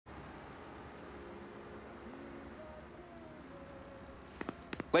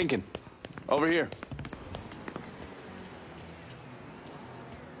Lincoln, over here.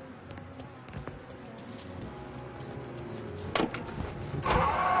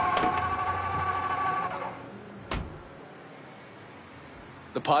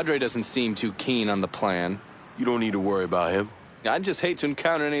 The Padre doesn't seem too keen on the plan. You don't need to worry about him. I'd just hate to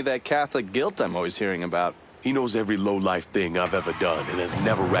encounter any of that Catholic guilt I'm always hearing about. He knows every low-life thing I've ever done and has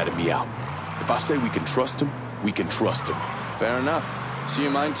never ratted me out. If I say we can trust him, we can trust him. Fair enough. So you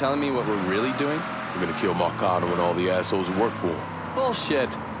mind telling me what we're really doing? We're gonna kill Marcano and all the assholes who work for him. Bullshit.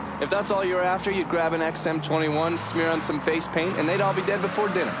 If that's all you're after, you'd grab an XM21, smear on some face paint, and they'd all be dead before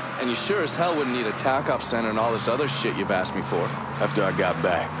dinner. And you sure as hell wouldn't need a TAC-op center and all this other shit you've asked me for. After I got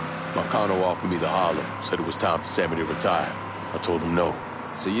back, Marcano offered me the hollow, said it was time for Sammy to retire. I told him no.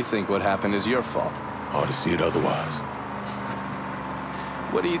 So you think what happened is your fault? Hard to see it otherwise.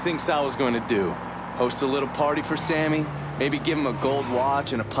 What do you think Sal was going to do? Host a little party for Sammy? Maybe give him a gold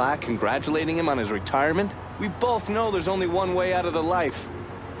watch and a plaque congratulating him on his retirement? We both know there's only one way out of the life.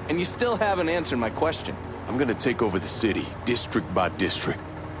 And you still haven't answered my question. I'm gonna take over the city, district by district.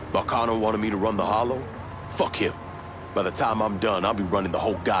 Marcano wanted me to run the hollow? Fuck him. By the time I'm done, I'll be running the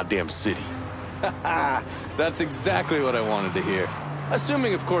whole goddamn city. That's exactly what I wanted to hear.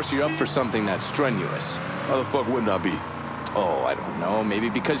 Assuming, of course, you're up for something that's strenuous. How the fuck wouldn't I be? Oh, I don't know. Maybe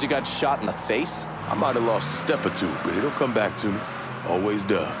because you got shot in the face? I might have lost a step or two, but it'll come back to me. Always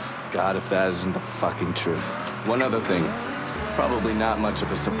does. God, if that isn't the fucking truth. One other thing. Probably not much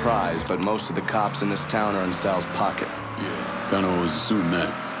of a surprise, but most of the cops in this town are in Sal's pocket. Yeah, kinda was assuming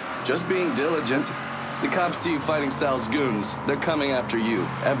that. Just being diligent. The cops see you fighting Sal's goons. They're coming after you,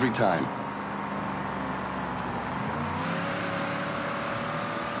 every time.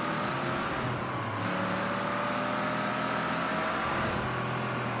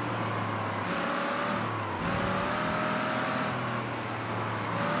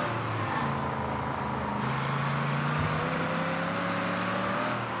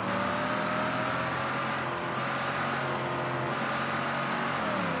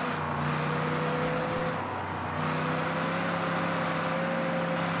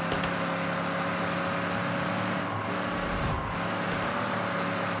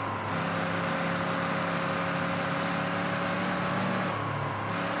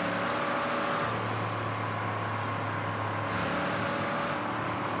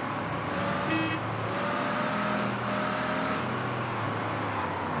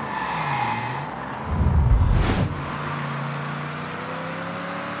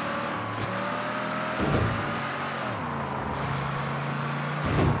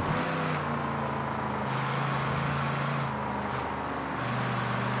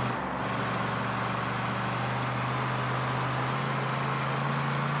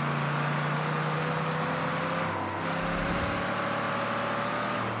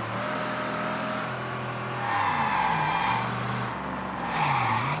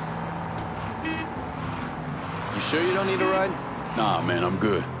 Sure you don't need a ride? Nah, man, I'm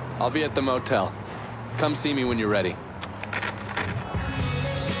good. I'll be at the motel. Come see me when you're ready.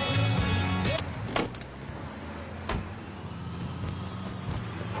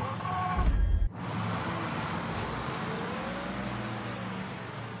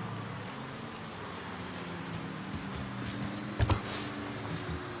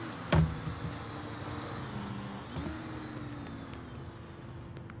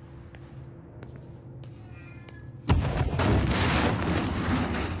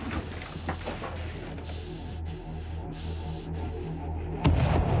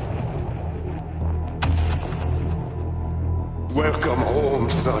 Welcome home,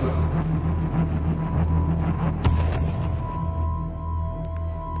 son.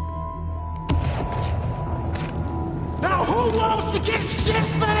 Now who wants to get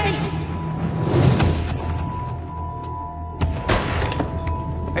shit-faced?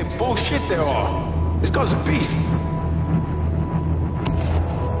 Hey, bullshit they are. This guy's a beast.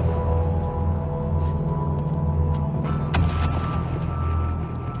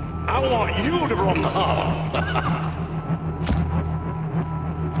 I want you to run the hollow.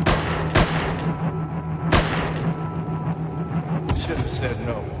 Should have said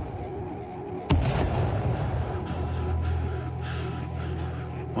no.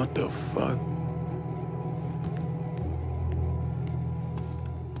 What the fuck?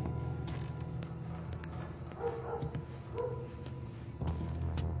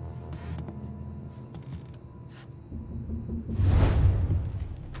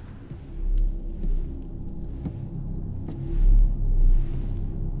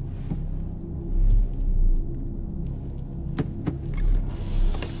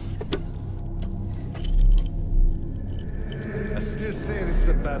 say this is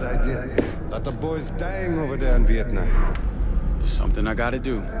a bad idea. Lot of boys dying over there in Vietnam. It's something I gotta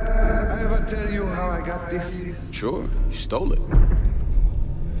do. I ever tell you how I got this? Sure, you stole it.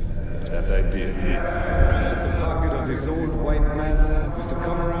 That I did. Right out the pocket of this old white man used to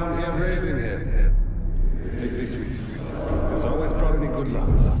come around here raising hell. Take this with you. There's always brought me good luck.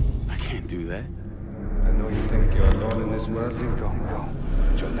 I can't do that. I know you think you're alone in this world, Lincoln,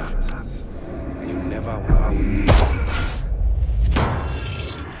 but you're not. You never will be.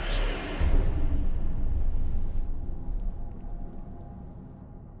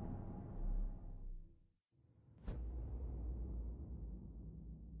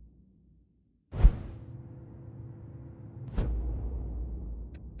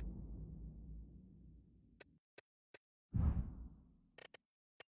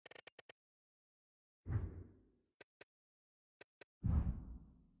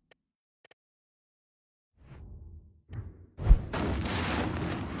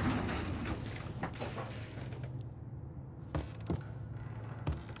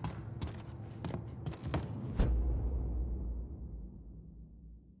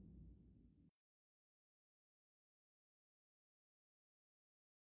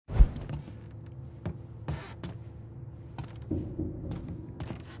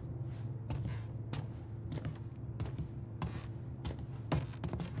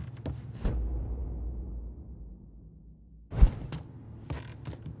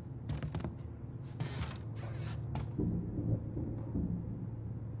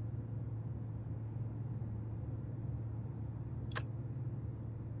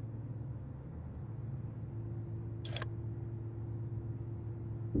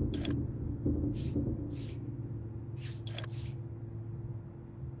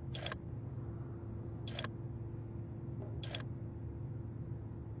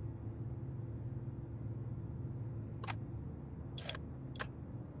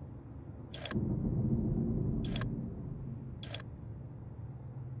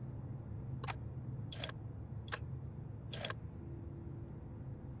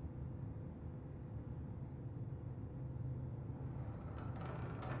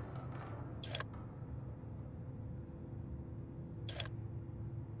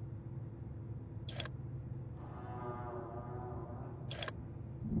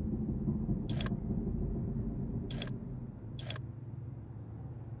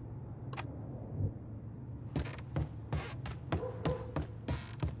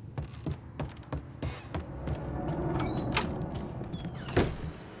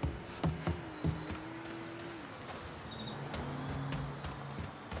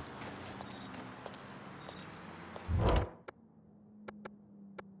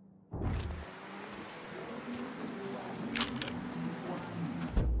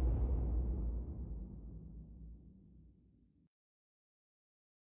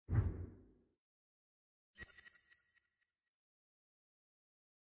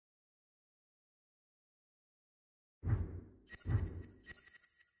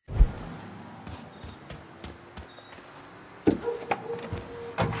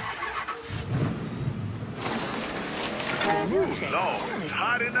 Lord, it's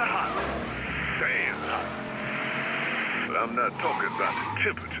hot in the hollow. Damn hot. But I'm not talking about the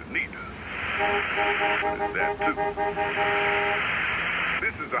temperature neither. That too.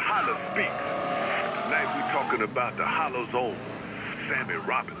 This is the Hollow Speaks. Tonight we're talking about the Hollow's own Sammy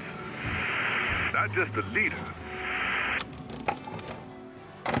Robinson. Not just the leader.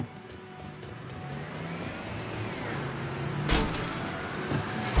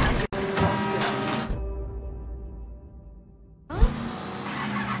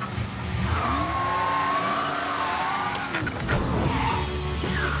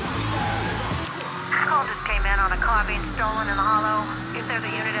 Stolen in the hollow. If there's a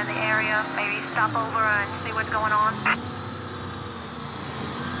unit in the area, maybe stop over and see what's going on.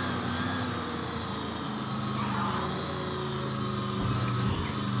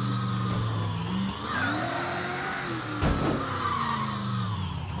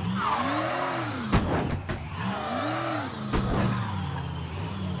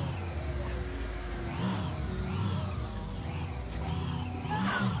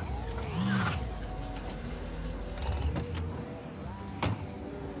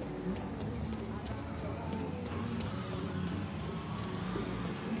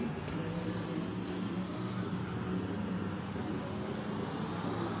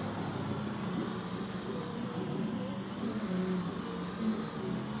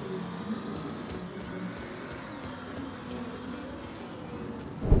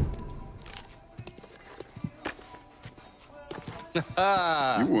 You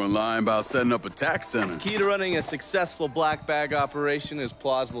weren't lying about setting up a tax center. Key to running a successful black bag operation is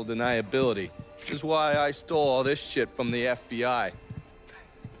plausible deniability, which is why I stole all this shit from the FBI.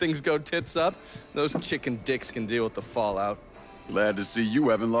 Things go tits up, those chicken dicks can deal with the fallout. Glad to see you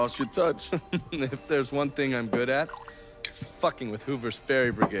haven't lost your touch. If there's one thing I'm good at, it's fucking with Hoover's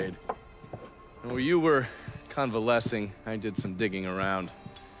Ferry Brigade. And where you were convalescing, I did some digging around.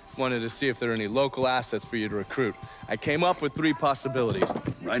 Wanted to see if there are any local assets for you to recruit. I came up with 3 possibilities.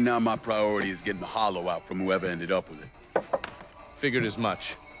 Right now, my priority is getting the hollow out from whoever ended up with it. Figured as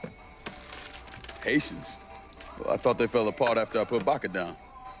much. Haitians? Well, I thought they fell apart after I put Baca down.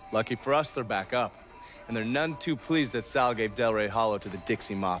 Lucky for us, they're back up. And they're none too pleased that Sal gave Delray Hollow to the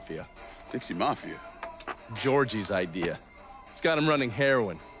Dixie Mafia. Dixie Mafia? Georgie's idea. He's got him running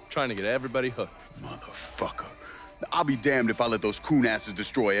heroin, trying to get everybody hooked. Motherfucker. I'll be damned if I let those coon asses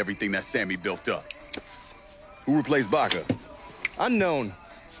destroy everything that Sammy built up. Who replaced Baca? Unknown.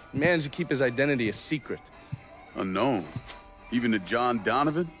 Managed to keep his identity a secret. Unknown? Even to John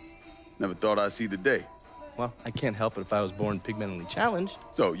Donovan? Never thought I'd see the day. Well, I can't help it if I was born pigmentally challenged.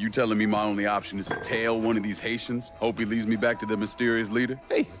 So, you telling me my only option is to tail one of these Haitians? Hope he leads me back to the mysterious leader?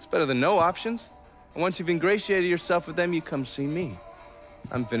 Hey, it's better than no options. And once you've ingratiated yourself with them, you come see me.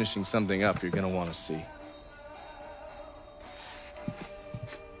 I'm finishing something up you're gonna want to see.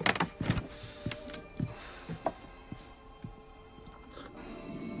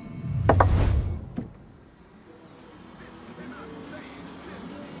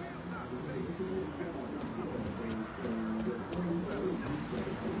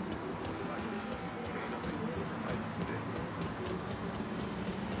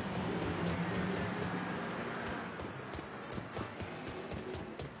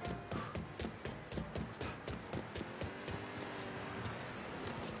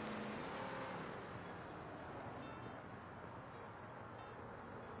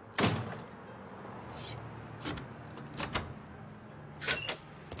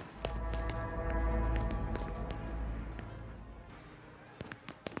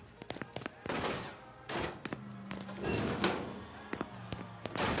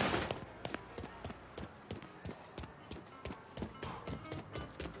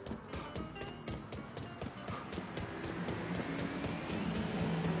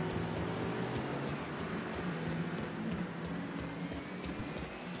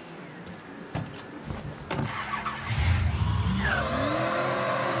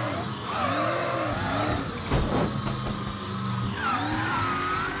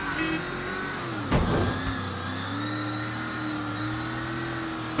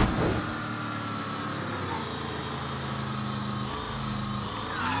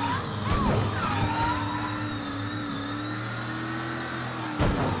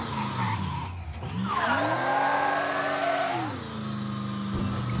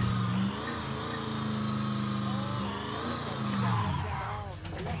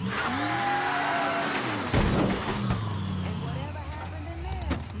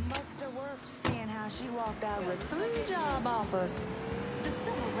 Out with 3 job offers. The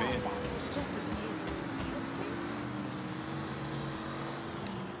Civil Rights Act is just the beginning. You'll see.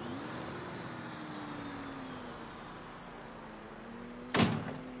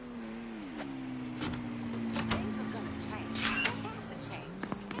 Things are gonna change. They have to change.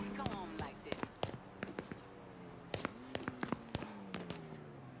 It can't go on like this.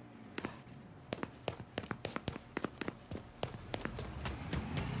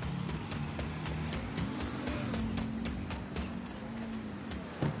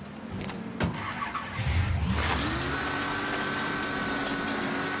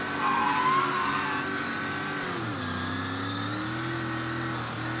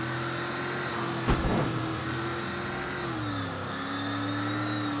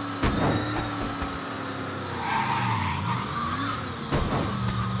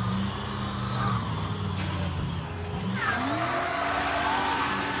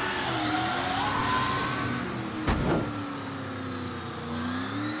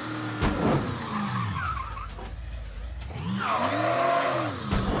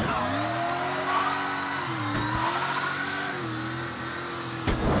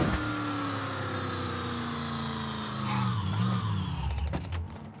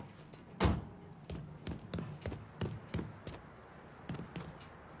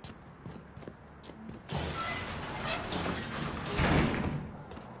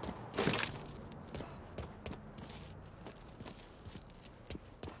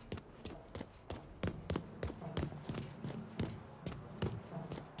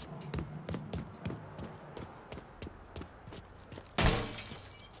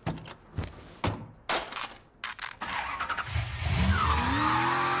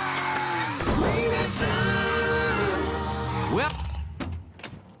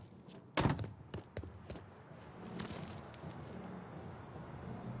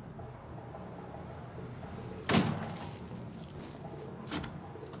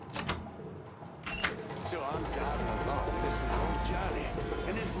 So I'm driving along, listening to old Johnny,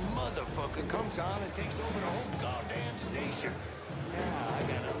 and this motherfucker comes on and takes over the whole goddamn station. Now I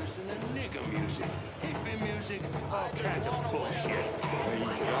gotta listen to nigger music, hippie music, all kinds of bullshit. Well, you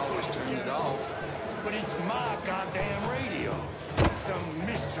could always turn it off. But it's my goddamn radio. It's some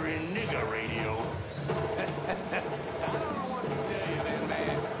mystery nigger radio. I don't know what to tell you then,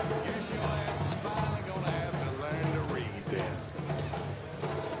 man. Guess your ass is finally gonna have to learn to read then.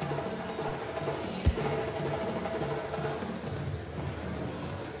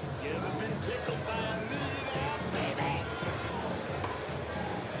 You ever been tickled by a music app, baby?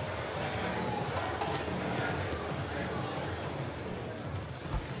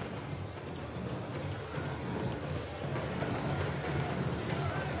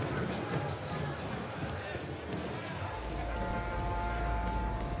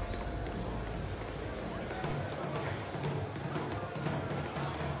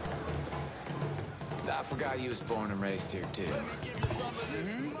 I forgot you was born and raised here, too.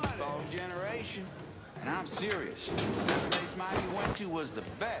 Fourth generation. And I'm serious. That place Mikey went to was the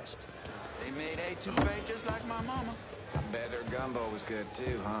best. They made A2 just like my mama. I bet her gumbo was good,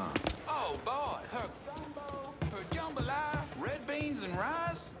 too, huh? Oh, boy, her gumbo, her jambalaya, red beans and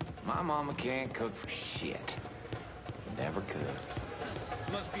rice. My mama can't cook for shit. Never could.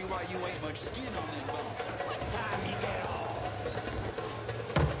 Must be why you ain't much skin on them bones. What time you get home?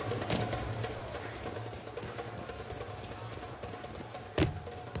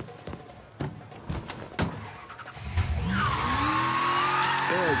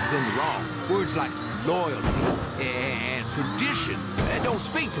 Been wrong. Words like loyalty and tradition don't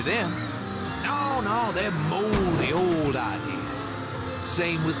speak to them. No, they're moldy old ideas.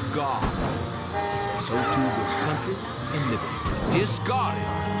 Same with God. So too goes country and liberty. Discard it.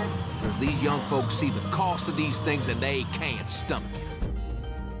 Because these young folks see the cost of these things and they can't stomach it.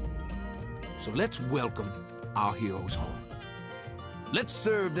 So let's welcome our heroes home. Let's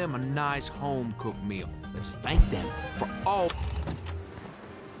serve them a nice home-cooked meal. Let's thank them for all...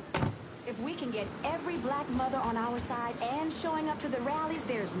 If we can get every black mother on our side and showing up to the rallies,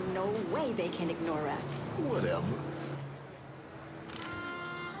 there's no way they can ignore us. Whatever.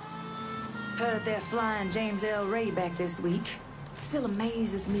 Heard they're flying James L. Ray back this week. Still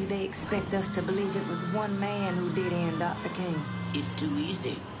amazes me they expect us to believe it was one man who did end Dr. King. It's too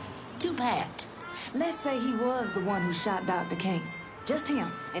easy. Too bad. Let's say he was the one who shot Dr. King. Just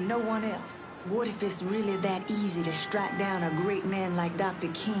him and no one else. What if it's really that easy to strike down a great man like Dr.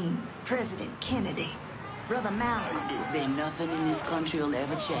 King, President Kennedy, Brother Malcolm? Then nothing in this country will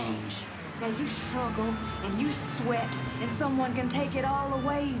ever change. Now you struggle and you sweat and someone can take it all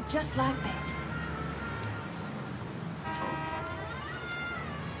away just like that.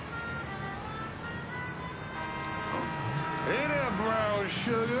 Hey there, brown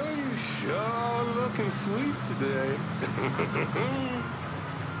sugar. You sure looking sweet today.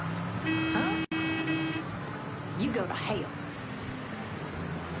 Huh? You go to hell.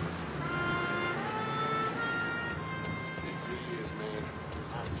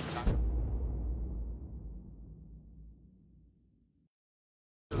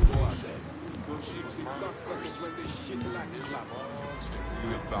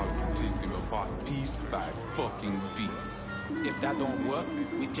 We're about to take them apart piece by fucking piece. If that don't work,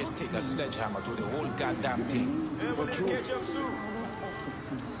 we just take a sledgehammer to the whole goddamn thing. For true. Catch up soon.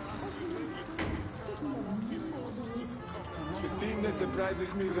 The thing that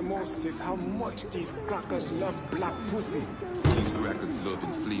surprises me the most is how much these crackers love black pussy. These crackers love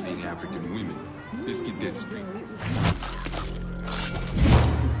enslaving African women. Let's get that straight.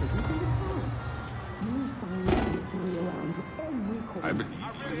 I believe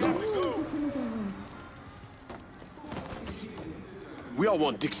he's lost. We all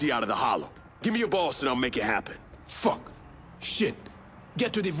want Dixie out of the hollow. Give me your boss and I'll make it happen. Fuck. Shit.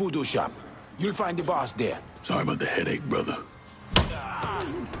 Get to the voodoo shop. You'll find the boss there. Sorry about the headache, brother.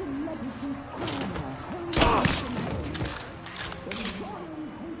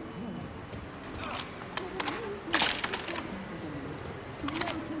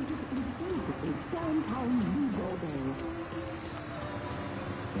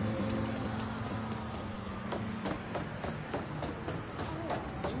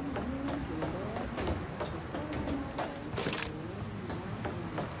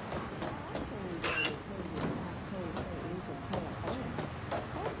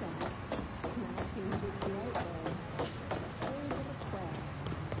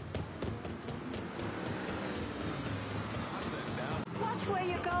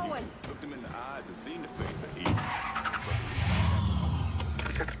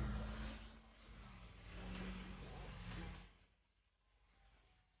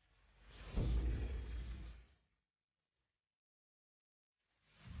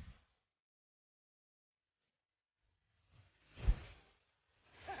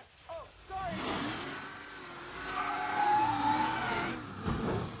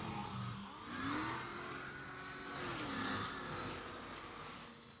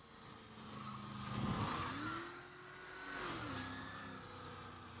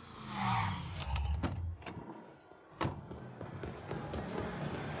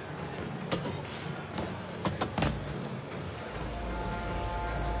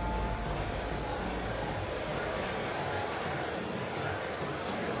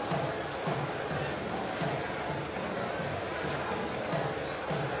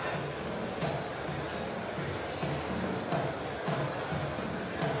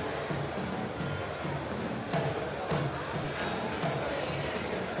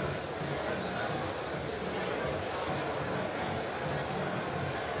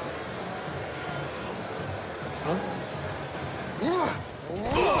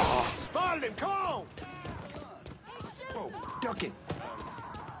 Spotted him, come on! Oh, duck it.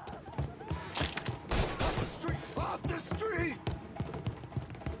 Off the street, off the street!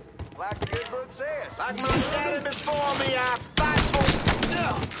 Like the good book says. Like my daddy before me, I fight for...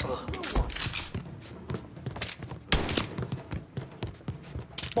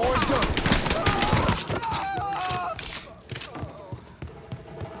 Boys done.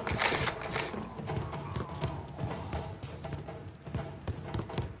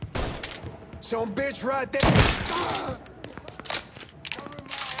 Some bitch right there. Covering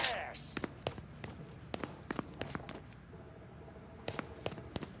my ass.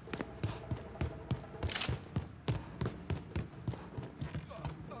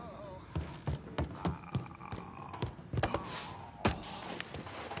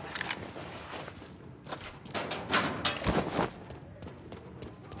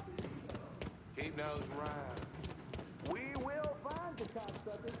 Keep those around. We will find the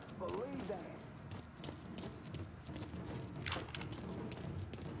cocksuckers. Believe that.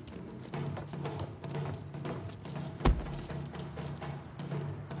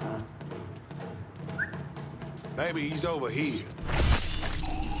 Maybe he's over here.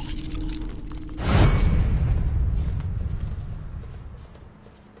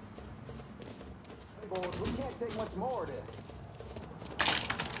 Hey, boys, we can't take much more of this.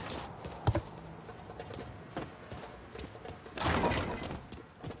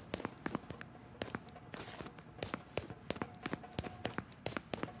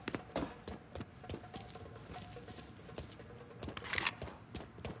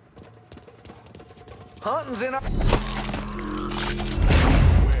 Hunting's in our...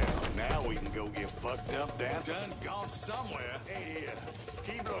 Well, now we can go get fucked up downtown. Gone somewhere. Ain't here.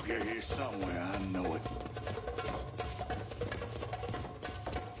 Keep looking here somewhere. I know it.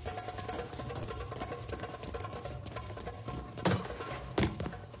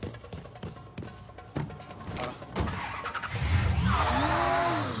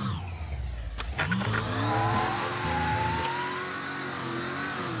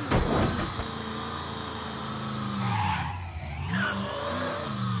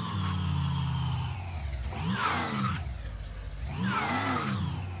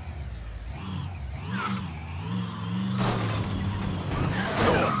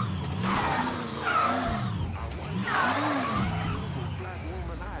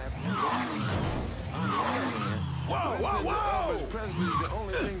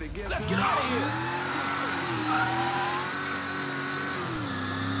 Let's get out of here!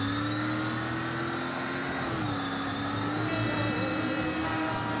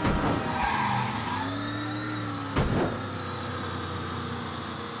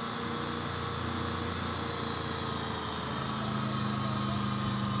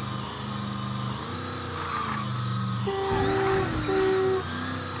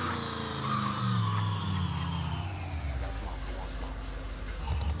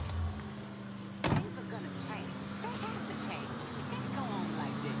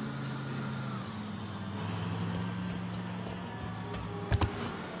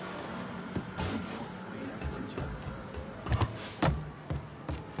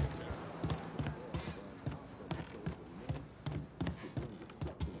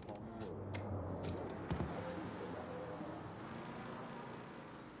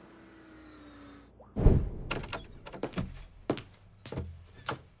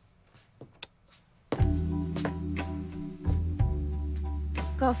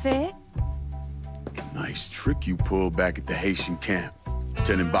 Coffee? Nice trick you pulled back at the Haitian camp.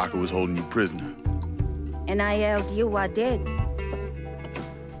 Lieutenant Baca was holding you prisoner. And I yelled you I did.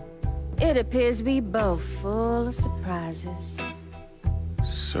 It appears we both full of surprises.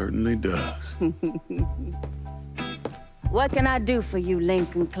 Certainly does. What can I do for you,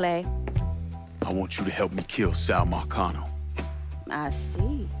 Lincoln Clay? I want you to help me kill Sal Marcano. I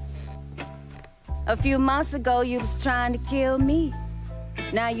see. A few months ago, you was trying to kill me.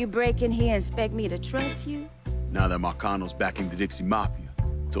 Now you break in here and expect me to trust you? Now that Marcano's backing the Dixie Mafia,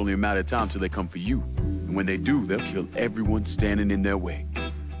 it's only a matter of time till they come for you. And when they do, they'll kill everyone standing in their way.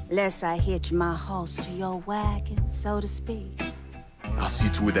 Lest I hitch my horse to your wagon, so to speak. I'll see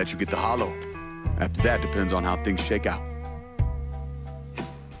to it that you get the hollow. After that, depends on how things shake out.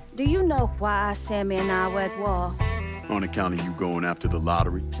 Do you know why Sammy and I were at war? On account of you going after the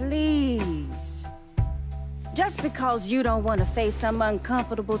lottery? Please. Just because you don't want to face some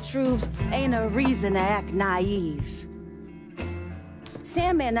uncomfortable truths ain't a reason to act naive.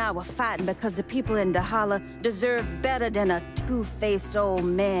 Sammy and I were fighting because the people in the holler deserve better than a two-faced old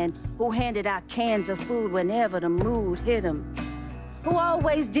man who handed out cans of food whenever the mood hit him. who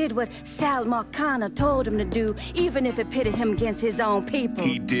always did what Sal Marcana told him to do, even if it pitted him against his own people.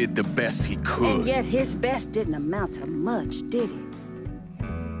 He did the best he could. And yet his best didn't amount to much, did it?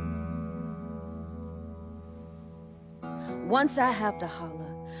 Once I have the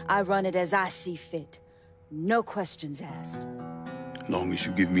holler, I run it as I see fit. No questions asked. As long as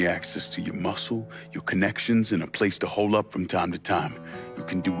you give me access to your muscle, your connections, and a place to hole up from time to time, you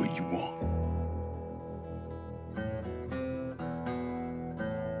can do what you want.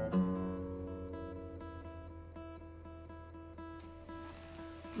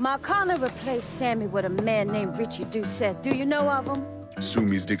 Marcana replaced Sammy with a man named Richie Doucette. Do you know of him?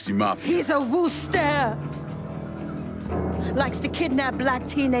 Assume he's Dixie Mafia. He's a wooster! Likes to kidnap black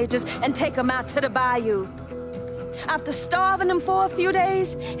teenagers and take them out to the bayou. After starving them for a few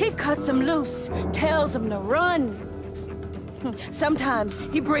days, he cuts them loose, tells them to run. Sometimes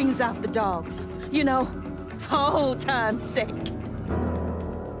he brings out the dogs, you know, for old time's sake.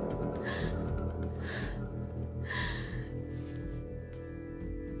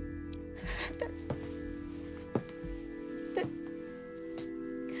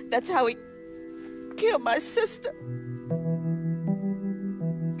 That's how he killed my sister.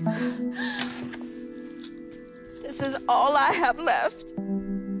 This is all I have left.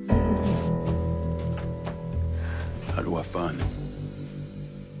 How do I find him?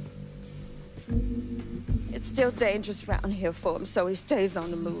 It's still dangerous around here for him, so he stays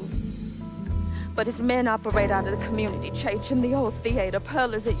on the move. But his men operate out of the community church in the old theater,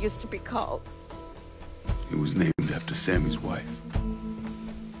 Pearl as it used to be called. It was named after Sammy's wife.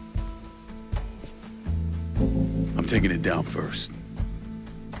 I'm taking it down first.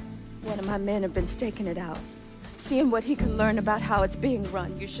 One of my men have been staking it out. Seeing what he can learn about how it's being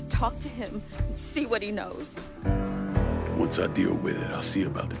run. You should talk to him and see what he knows. Once I deal with it, I'll see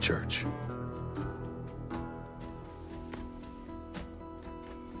about the church.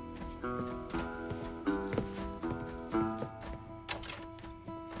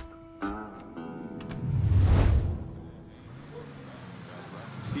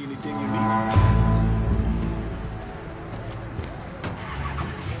 See anything you need?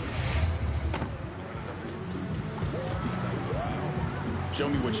 Show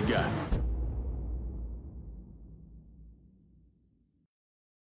me what you got.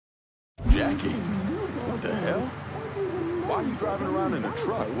 Jackie? What the hell? Why are you driving around in a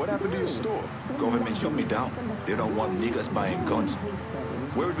truck? What happened to your store? Government shut me down. They don't want niggas buying guns.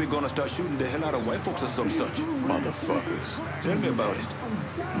 Where are we gonna start shooting the hell out of white folks or some such? Motherfuckers. Tell me about it.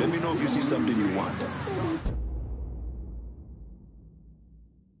 Let me know if you see something you want.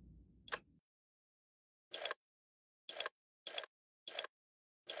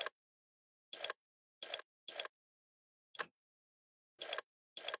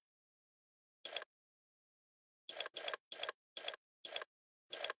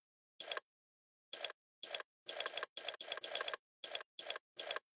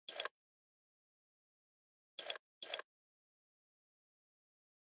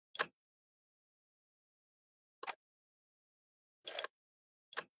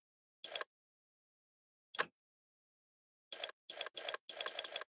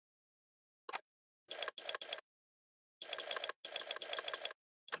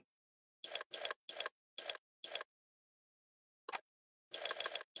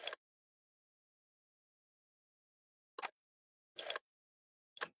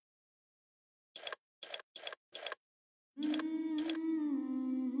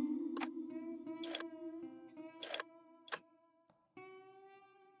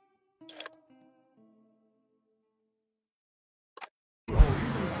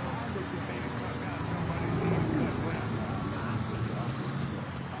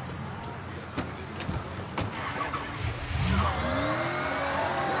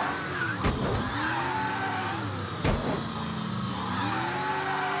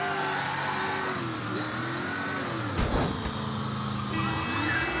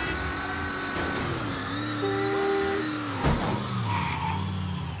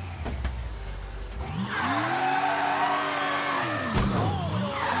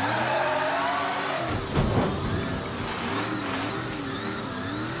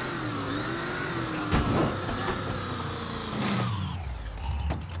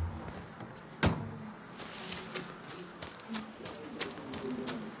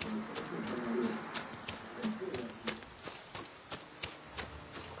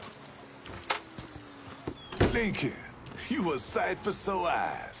 Lincoln, you a sight for sore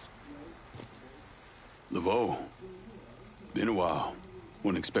eyes. Laveau, been a while.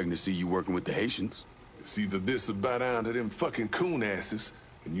 Wasn't expecting to see you working with the Haitians. It's either this or bow down to them fucking coon asses,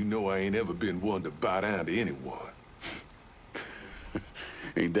 and you know I ain't ever been one to bow down to anyone.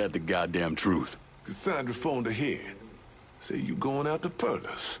 Ain't that the goddamn truth? Cassandra phoned ahead. Say you going out to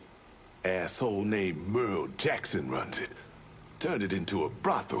Perlas. Asshole named Merle Jackson runs it. Turned it into a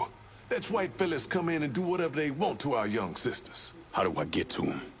brothel. Lets white fellas come in and do whatever they want to our young sisters. How do I get to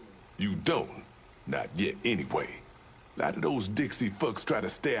him? You don't. Not yet, anyway. A lot of those Dixie fucks try to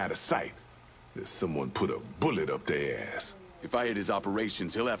stay out of sight. There's someone put a bullet up their ass. If I hit his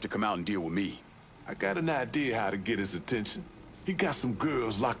operations, he'll have to come out and deal with me. I got an idea how to get his attention. He got some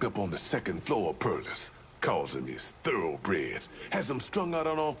girls locked up on the second floor of Perlas. Calls them his thoroughbreds. Has them strung out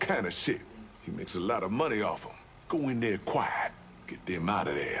on all kind of shit. He makes a lot of money off them. Go in there quiet. Get them out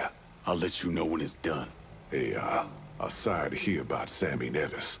of there. I'll let you know when it's done. Hey, I'm sorry to hear about Sammy and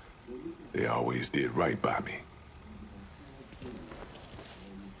Ellis. They always did right by me.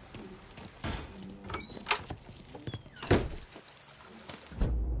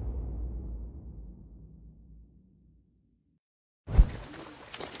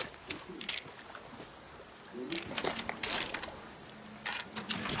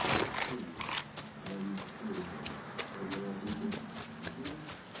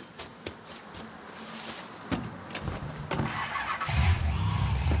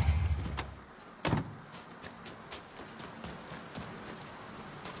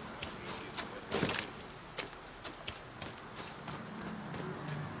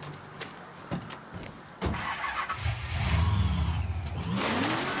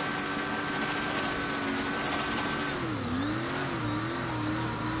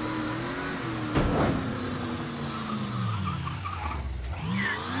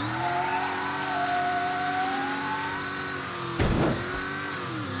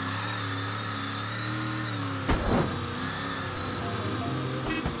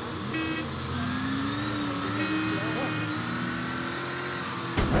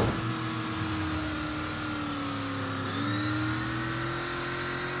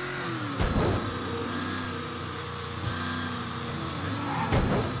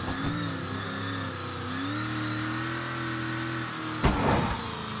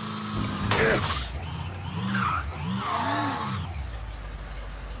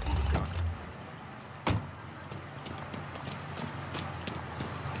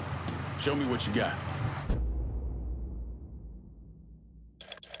 Show me what you got.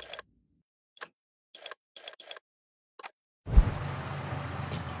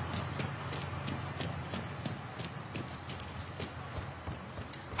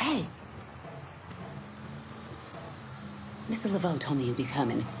 Hey! Mr. Laveau told me you'd be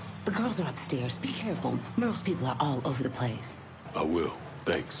coming. The girls are upstairs. Be careful. Merle's people are all over the place. I will.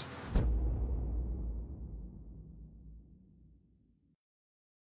 Thanks.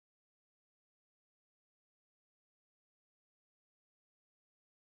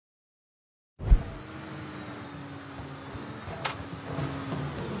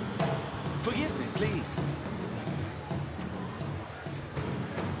 Forgive me, please.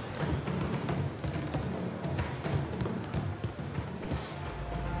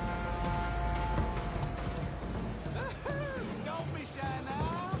 Don't be shy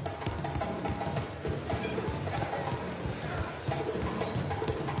now.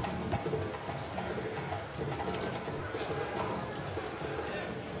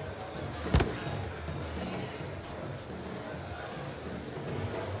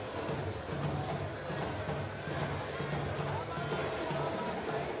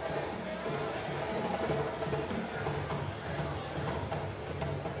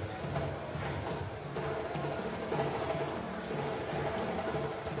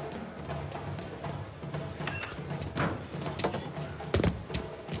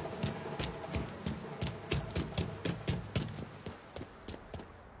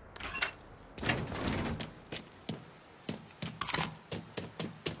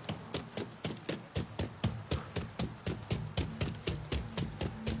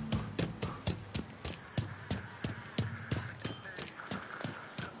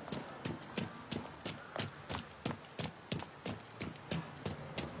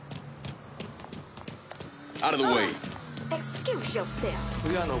 Out of the way. Excuse yourself.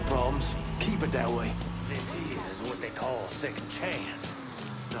 We got no problems. Keep it that way. This is what they call a second chance.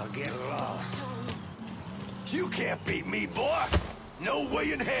 Now get lost. You can't beat me, boy. No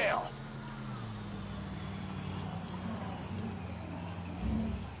way in hell.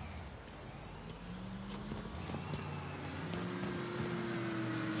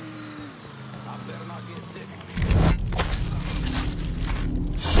 I better not get sick.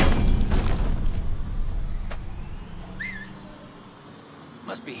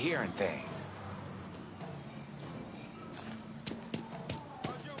 Must be hearing things.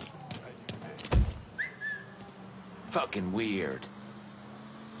 Fucking weird.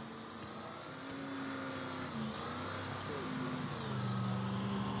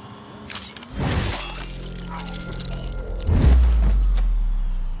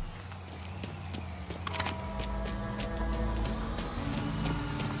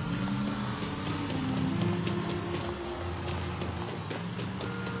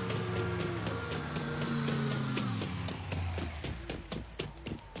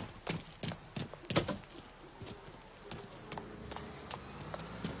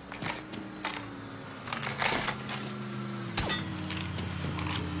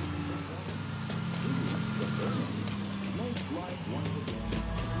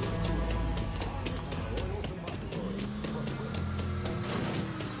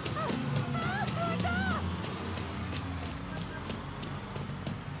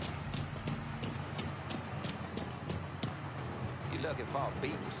 looking for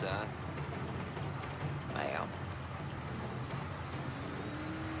people, son. Ma'am.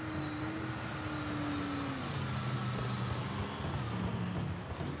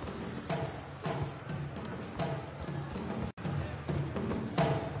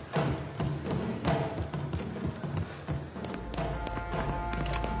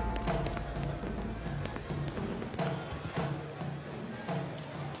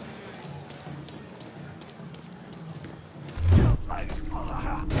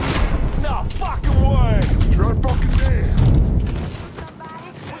 No fucking way! Try fucking damn!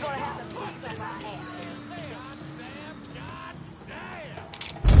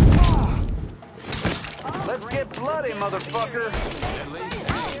 Let's get bloody, motherfucker!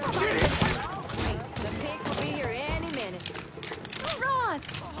 The pigs will be here any minute. Run!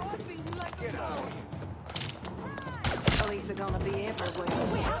 Police are gonna be everywhere.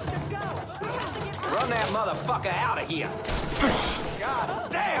 We have to go. We have to get Run that motherfucker out of here!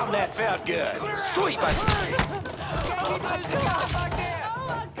 God damn, that felt good! Sweep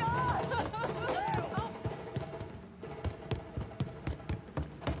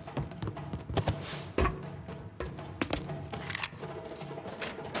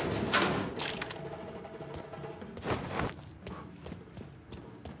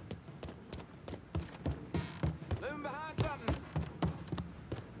Looming behind something.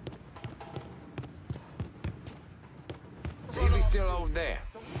 See if he's still over there.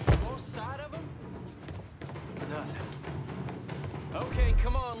 Both side of him? Nothing. Okay,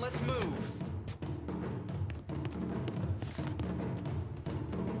 come on, let's move.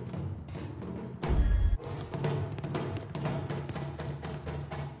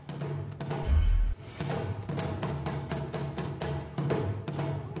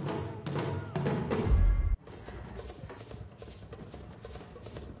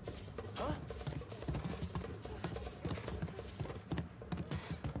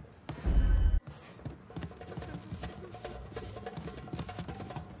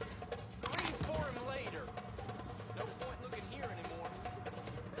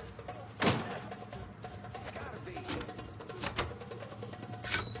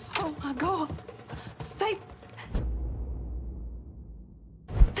 Oh my God!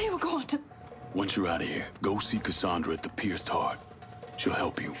 They were going to... Once you're out of here, go see Cassandra at the Pierced Heart. She'll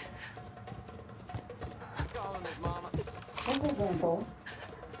help you. Calling his mama.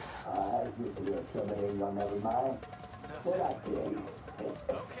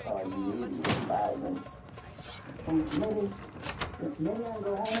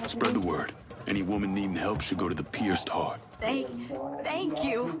 Spread the word. Any woman needing help should go to the Pierced Heart. Thank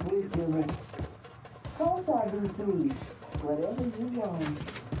you. Whatever you want.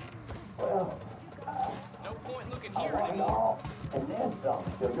 Well, no point looking here anymore. And then some,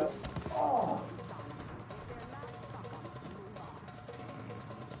 sugar. Oh.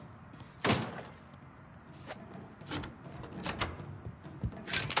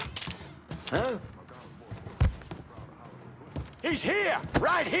 Huh? He's here!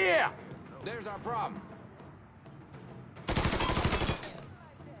 Right here! There's our problem.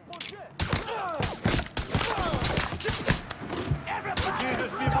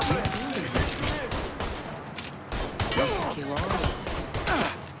 Kill all of them.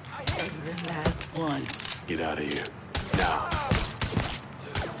 Every last one. Get out of here. Now.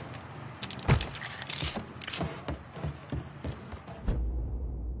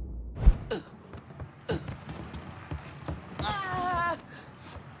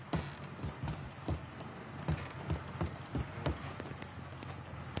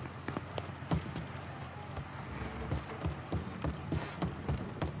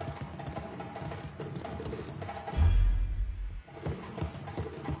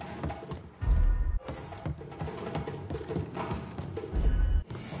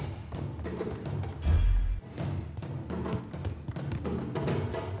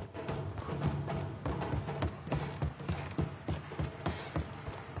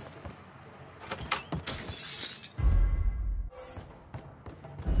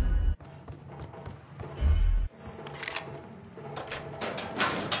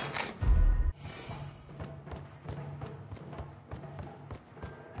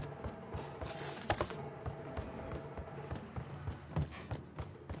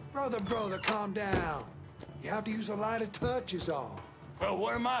 Brother, calm down. You have to use a lighter touch is all. Well,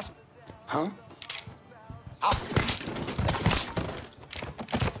 what am I... Huh?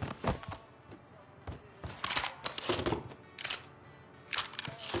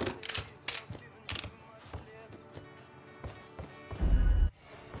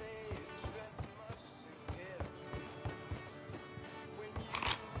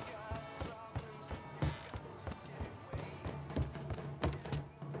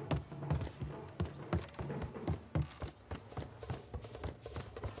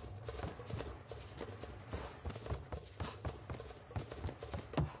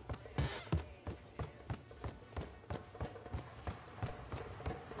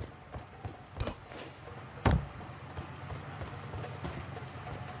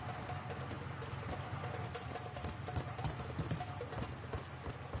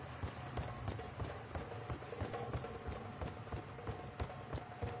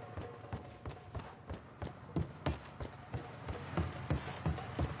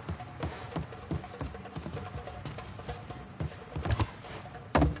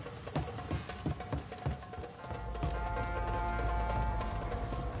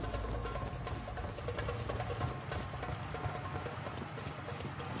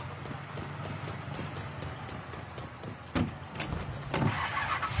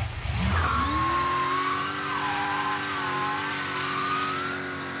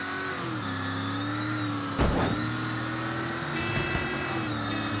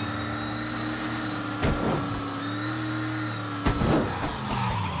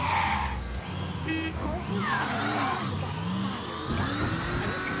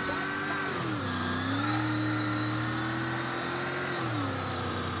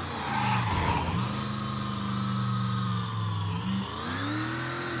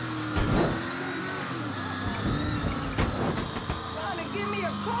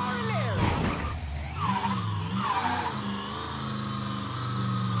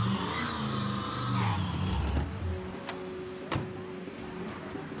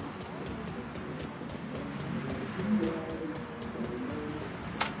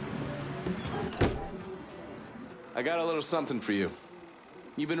 I got a little something for you.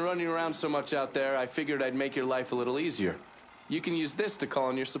 You've been running around so much out there, I figured I'd make your life a little easier. You can use this to call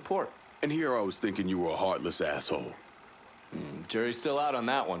in your support. And here I was thinking you were a heartless asshole. Jury's still out on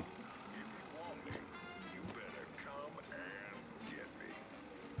that one.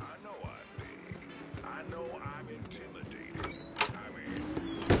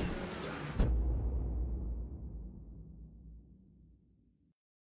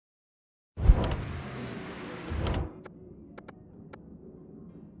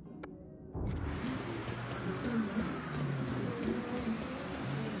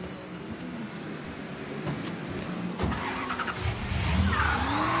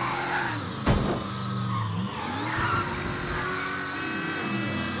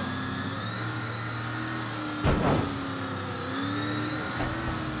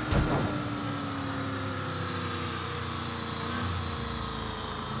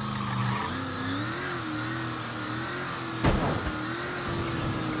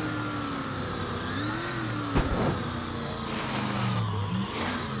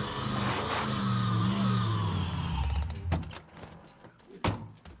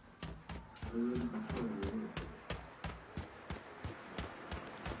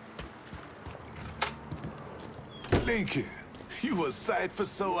 Lincoln, you a sight for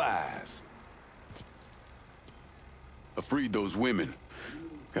sore eyes. I freed those women.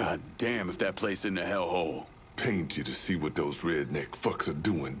 God damn if that place in the hellhole. Pains you to see what those redneck fucks are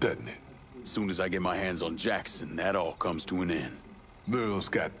doing, doesn't it? As soon as I get my hands on Jackson, that all comes to an end. Merle's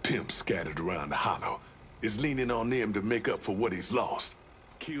got pimps scattered around the hollow. Is leaning on them to make up for what he's lost.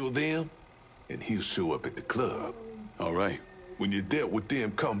 Kill them, and he'll show up at the club. All right. When you dealt with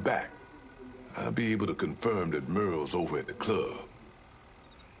them, come back. I'll be able to confirm that Merle's over at the club.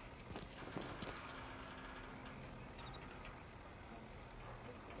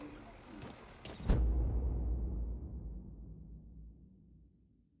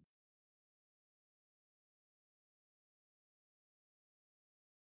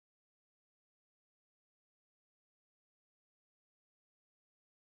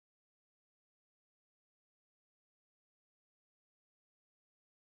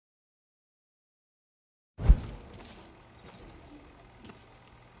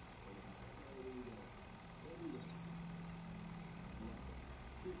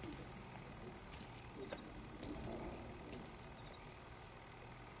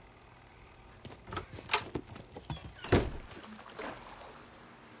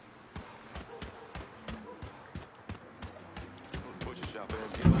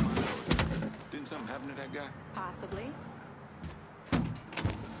 Didn't something happen to that guy? Possibly.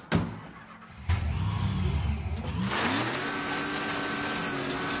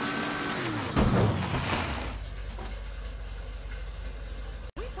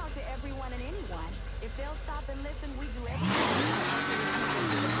 We talk to everyone and anyone. If they'll stop and listen, we do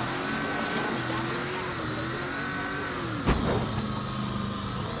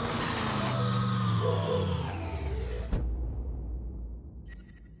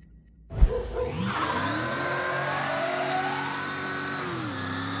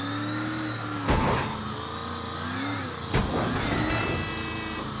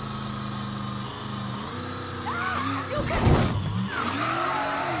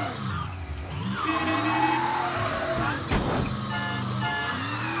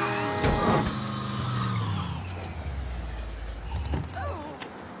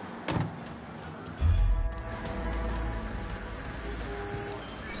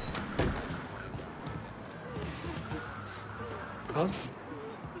Huh?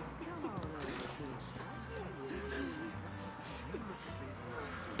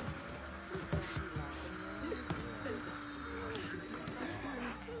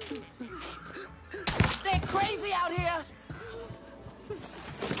 They're crazy out here!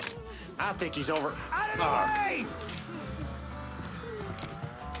 I think he's over. Out of the way!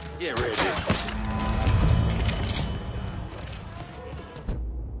 Get ready.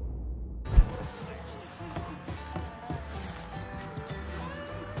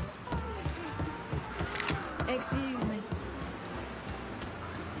 Excuse me.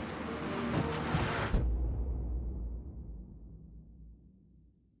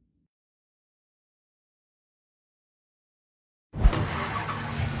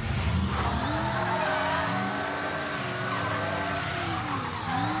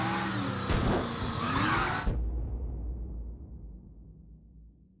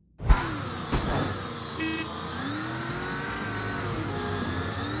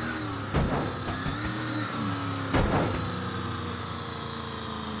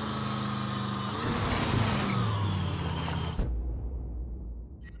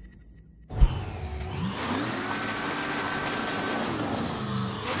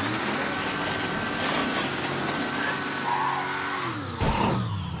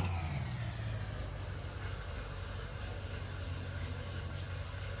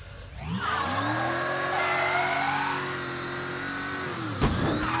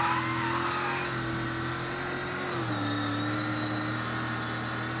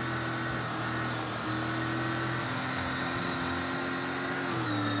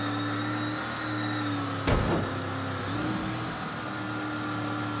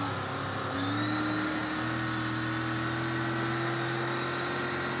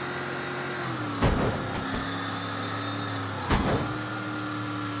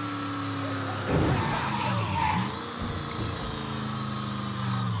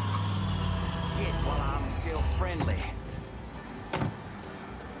 still friendly.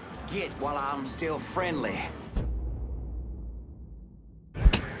 Get while I'm still friendly.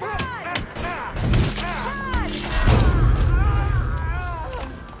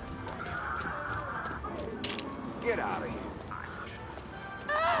 Get out of here.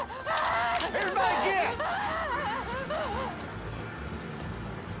 Everybody get!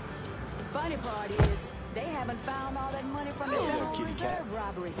 Funny part is, they haven't found all that money from the Federal Reserve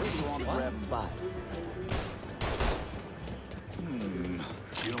robbery. Where do you want to grab a bite?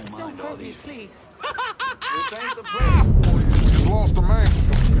 You don't mind all these. Please. This ain't the place for you. Just lost a man.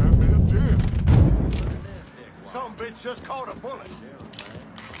 Some bitch just caught a bullet.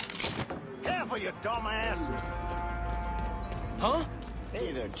 Careful, you dumbass. Huh?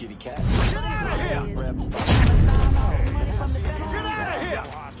 Hey there, kitty cat. Get out of here! Get out of here!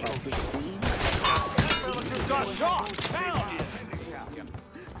 That fella just got shot. Found it.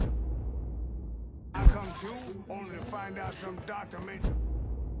 I come to only to find out some doctor made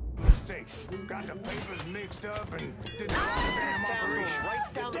mistake. Got the papers mixed up and did the wrong damn operation.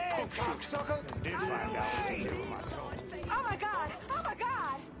 Right down the poke Cocksucker. Did find out stayed with my toe. Oh my God! Oh my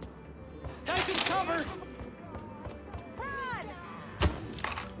God! Tyson, cover! Run!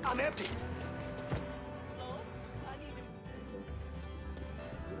 I'm empty.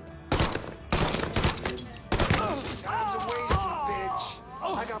 Time's a wasting, bitch.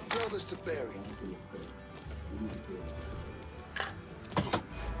 I got brothers to bury.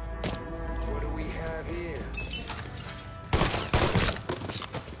 What do we have here?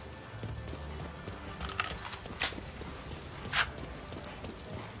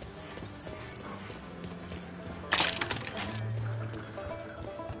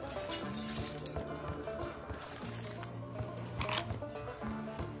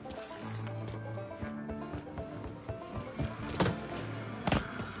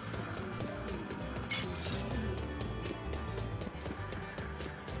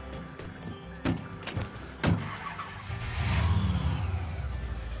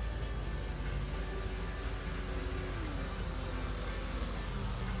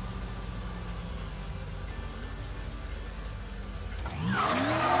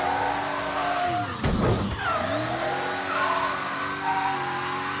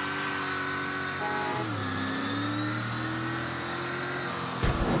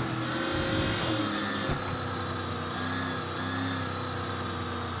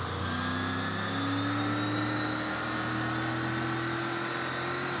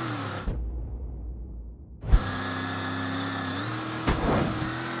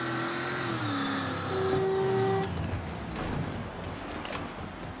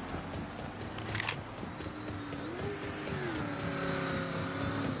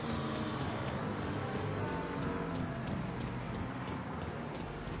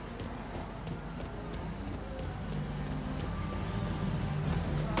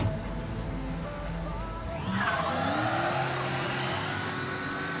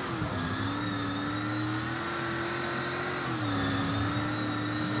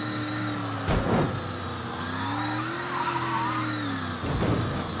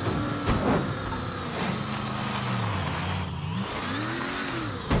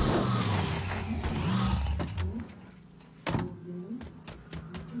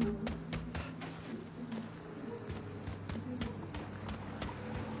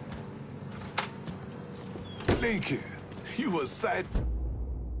 Lincoln, you a sight.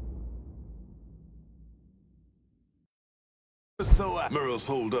 So Merle's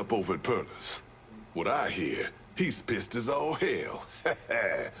holed up over at Perla's. What I hear, he's pissed as all hell.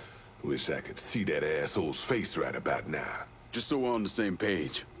 Wish I could see that asshole's face right about now. Just so we're on the same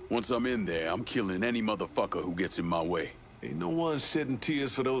page. Once I'm in there, I'm killing any motherfucker who gets in my way. Ain't no one shedding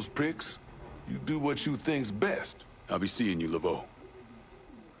tears for those pricks. You do what you think's best. I'll be seeing you, Laveau.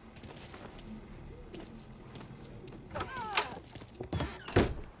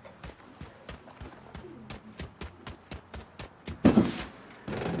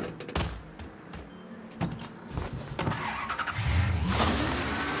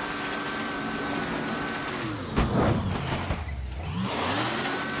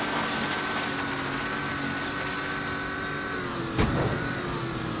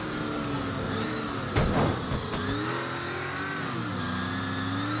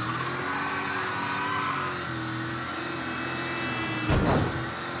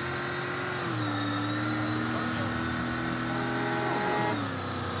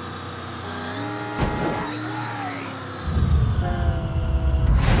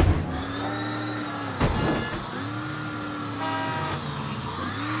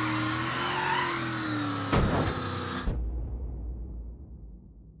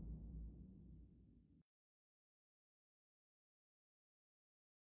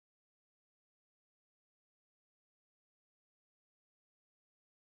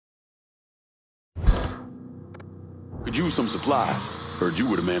 Could use some supplies. Heard you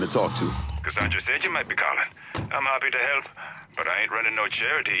were the man to talk to. Cassandra said you might be calling. I'm happy to help, but I ain't running no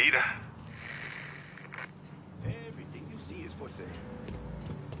charity either. Everything you see is for sale.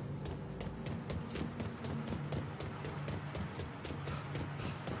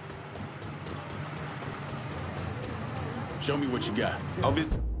 Show me what you got. I'll be...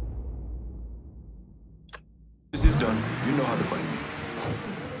 This is done. You know how to find me.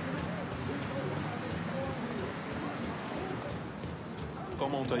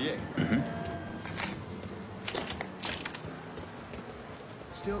 Comment tailler?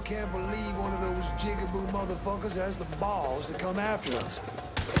 Still can't believe one of those jigaboo motherfuckers has the balls to come after us.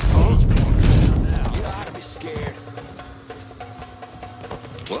 You ought to be scared.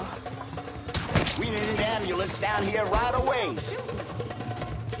 What? We need an ambulance down here right away.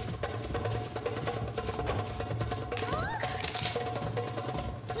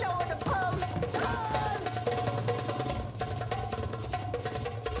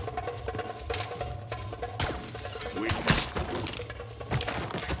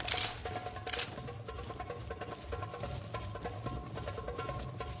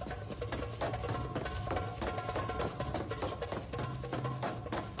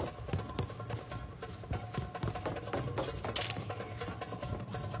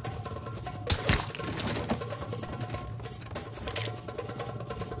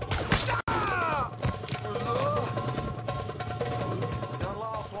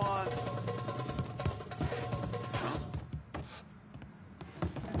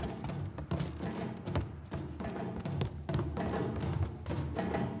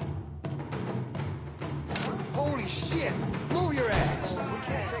 Holy shit! Move your ass! We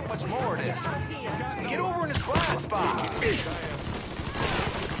can't take much more of this. Get over in the blind spot!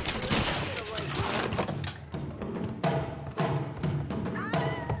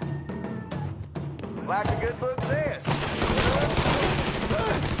 Like the good book says.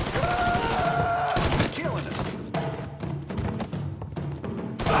 It's killing us.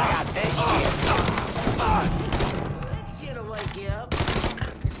 I got that shit. Shit'll wake you up.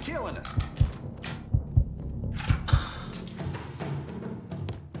 It's killing us.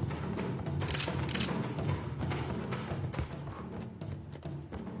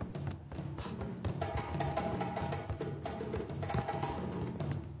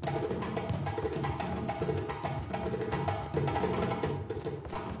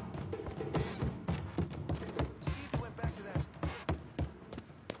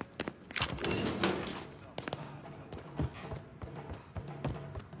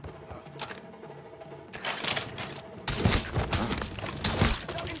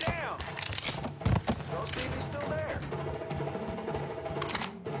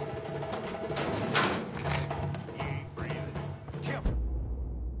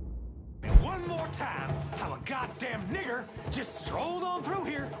 Goddamn nigger just strolled on through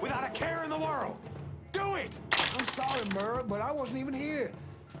here without a care in the world. Do it! I'm sorry, Murrah, but I wasn't even here.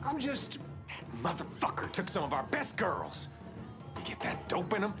 I'm just... That motherfucker took some of our best girls. You get that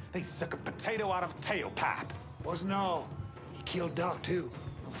dope in them, they'd suck a potato out of a tailpipe. Wasn't all. He killed Doc, too.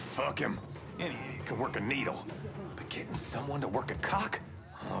 Oh, fuck him. Any idiot can work a needle. But getting someone to work a cock?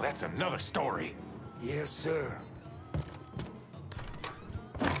 Oh, that's another story. Yes, sir.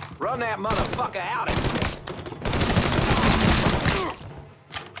 Run that motherfucker out of here.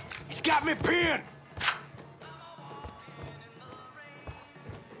 He's got me pinned!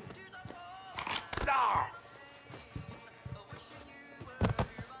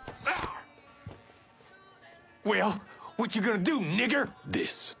 Well, what you gonna do, nigger?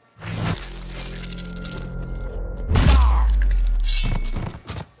 This.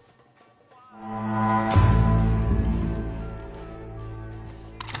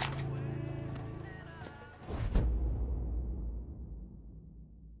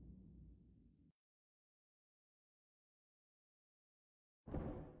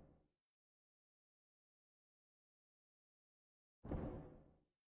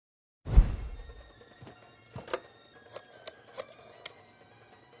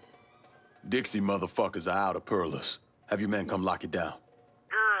 Dixie motherfuckers are out of Perlas. Have your men come lock it down.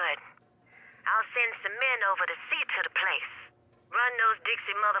 Good. I'll send some men over to see to the place. Run those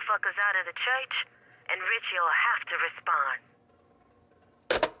Dixie motherfuckers out of the church, and Richie'll have to respond.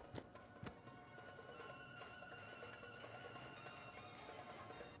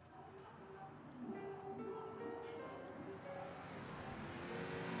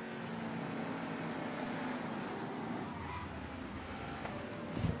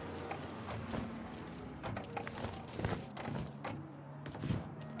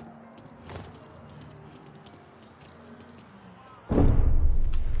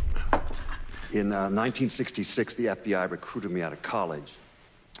 In 1966, the FBI recruited me out of college.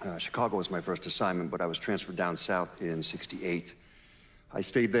 Chicago was my first assignment, but I was transferred down south in '68. I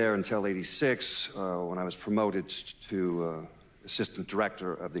stayed there until '86, when I was promoted to assistant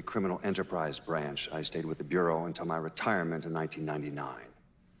director of the criminal enterprise branch. I stayed with the Bureau until my retirement in 1999.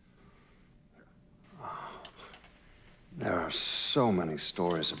 There are so many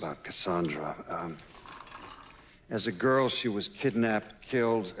stories about Cassandra. As a girl, she was kidnapped,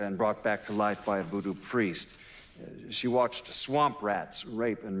 killed, and brought back to life by a voodoo priest. She watched swamp rats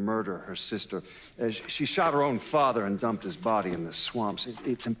rape and murder her sister. She shot her own father and dumped his body in the swamps.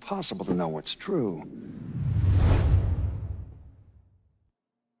 It's impossible to know what's true.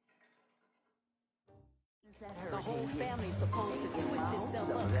 The whole family's supposed to twist itself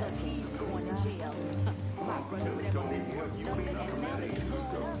up because he's going to jail. My brother would ever been worked up, and now he's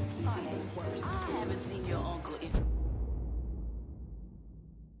going up. I haven't seen your uncle in...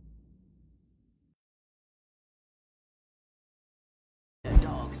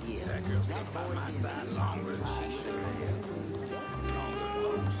 dogs yet. That girl's stuck by my side longer than she should have. Longer than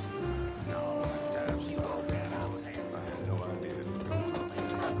most. No, that time she walked out, I was handling. I had no idea.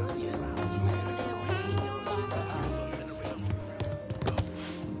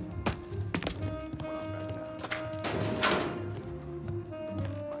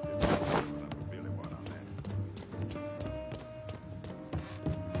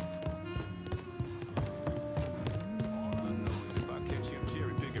 All I know is if I catch him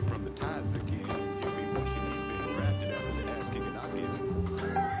cherry picking from the tides again,